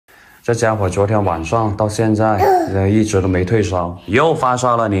这家伙昨天晚上到现在一直都没退烧，又发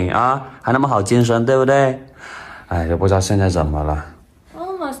烧了你啊，还那么好精神，对不对？哎，也不知道现在怎么了。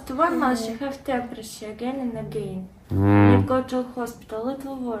Almost 1 month she have temperature again and again. You go to hospital,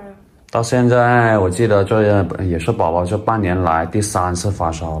 little worry. 到现在我记得这也是宝宝这半年来第3次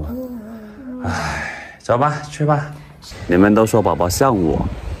发烧了。哎，走吧，去吧。你们都说宝宝像我，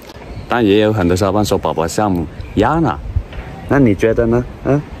但也有很多小伙伴说宝宝像雅娜，那你觉得呢？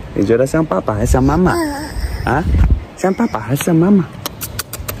你觉得像爸爸还是像妈妈？啊，像爸爸还是像妈妈？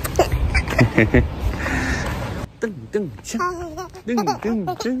嘿嘿嘿。噔噔锵，噔噔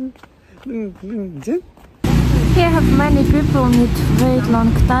锵，噔噔锵。Here have many people need to wait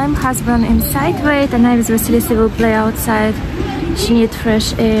long time. Husband inside wait, and I with Vasilisa will play outside. She need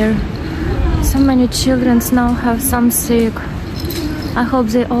fresh air. So many children now have some sick. I hope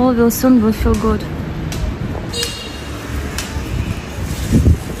they all will soon will feel good.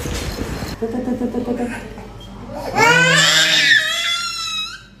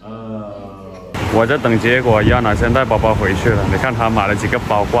 我在等结果，亚娜先带宝宝回去了。你看他买了几个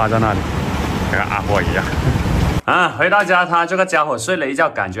包挂在那里，跟阿货一样。啊，回到家，他这个家伙睡了一觉，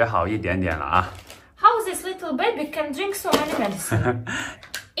感觉好一点点了啊。How this little baby can drink so many medicine?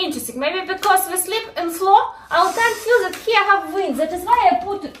 Interesting. Maybe because we sleep on floor, I can't feel that here have wind. That is why I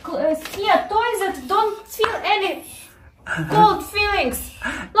put here toys that don't feel any cold feelings.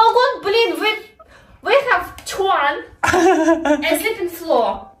 No good, блин, we have one and sleep on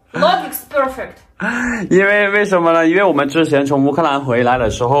floor. Logic's perfect. 因为什么呢？因为我们之前从乌克兰回来的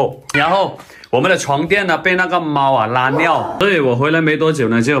时候，然后我们的床垫呢被那个猫啊拉尿，所以我回来没多久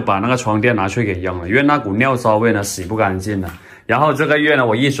呢就把那个床垫拿去给扔了，因为那股尿骚味呢洗不干净了。然后这个月呢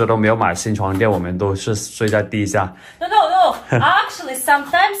我一直都没有买新床垫，我们都是睡在地下。No. Actually,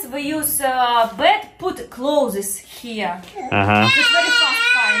 sometimes we use bed, put clothes here. It's very fast,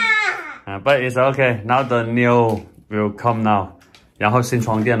 fine. But it's okay. Now the new will come now. 然后新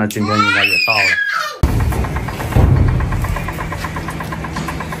床垫呢，今天应该也到了。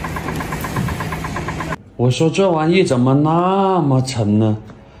我说这玩意怎么那么沉呢？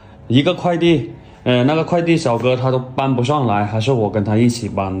一个快递，那个快递小哥他都搬不上来，还是我跟他一起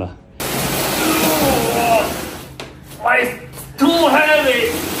搬的。It's too heavy.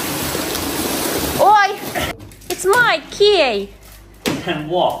 Oi, it's my key. Can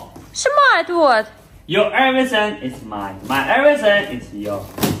walk. Smart what? Your everything is mine. My everything is yours.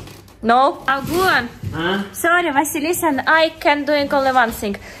 No. Огонь. Sorry, Vasilisa, and I can doing only one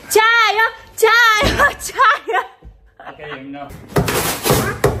thing. Чая. Okay, you know.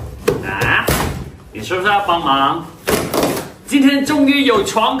 啊，你是不是要帮忙？今天终于有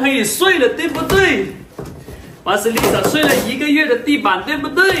床可以睡了，对不对？Vasilisa睡了1个月的地板，对不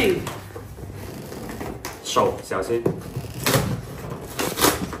对？手小心。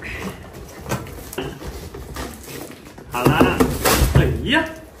好啦，哎呀，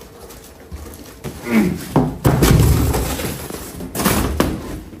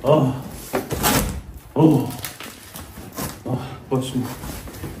不舒服。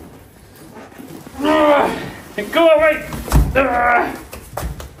Go away!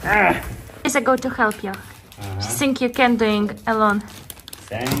 Yes, I go to help you. She think you can doing alone.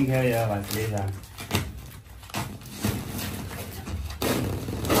 Thank you, Vasilisa.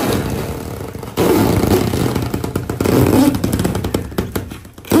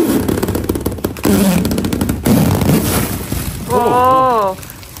 Oh!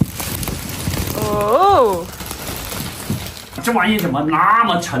 这玩意怎么那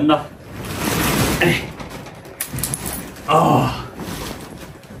么沉呢？哎，哦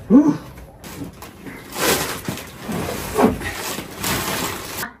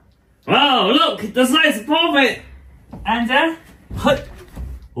，Wow, look, the size is perfect. And then,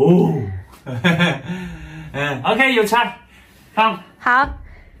 oh, okay, you try, come. 好。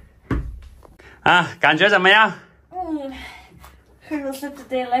啊，感觉怎么样I will sleep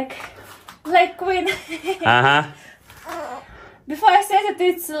today like queen. Before I said it,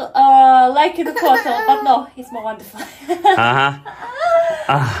 it's like in a bottle, but no, it's more wonderful.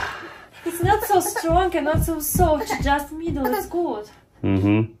 It's not so strong and not so soft, just middle. It's good.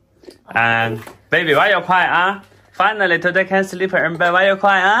 And baby, why you quiet? Finally today can sleep in bed. Why you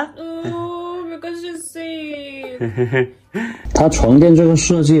quiet? Because she's sick. 它床垫这个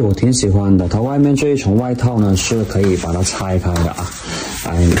设计我挺喜欢的，它外面这一层外套呢是可以把它拆开的啊。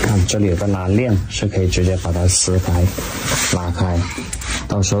哎，你看这里有个拉链，是可以直接把它撕开、拉开，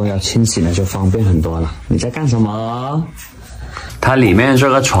到时候要清洗呢就方便很多了。你在干什么？它里面这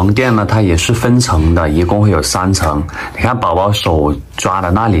个床垫呢，它也是分层的，一共会有3层。你看宝宝手抓的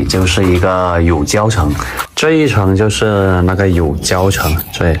那里就是一个乳胶层，这一层就是那个乳胶层，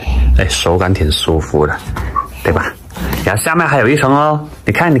对，哎，手感挺舒服的，对吧？然后下面还有一层哦，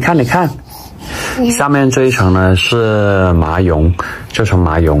你看，下面这一层呢是麻绒，这层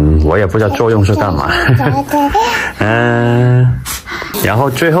麻绒我也不知道作用是干嘛。然后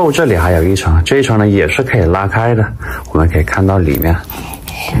最后这里还有一层，这一层呢也是可以拉开的，我们可以看到里面。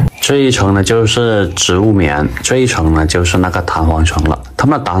这一层呢就是植物棉，这一层呢就是那个弹簧层了。它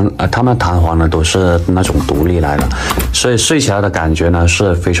们弹簧呢都是那种独立来的，所以睡起来的感觉呢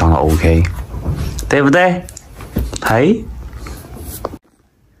是非常的 OK， 对不对？嘿，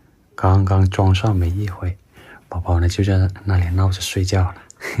刚刚装上没一会，宝宝呢就在那里闹着睡觉了，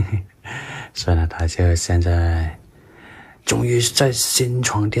所以呢他就现在终于在新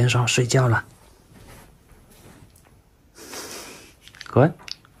床垫上睡觉了。滚。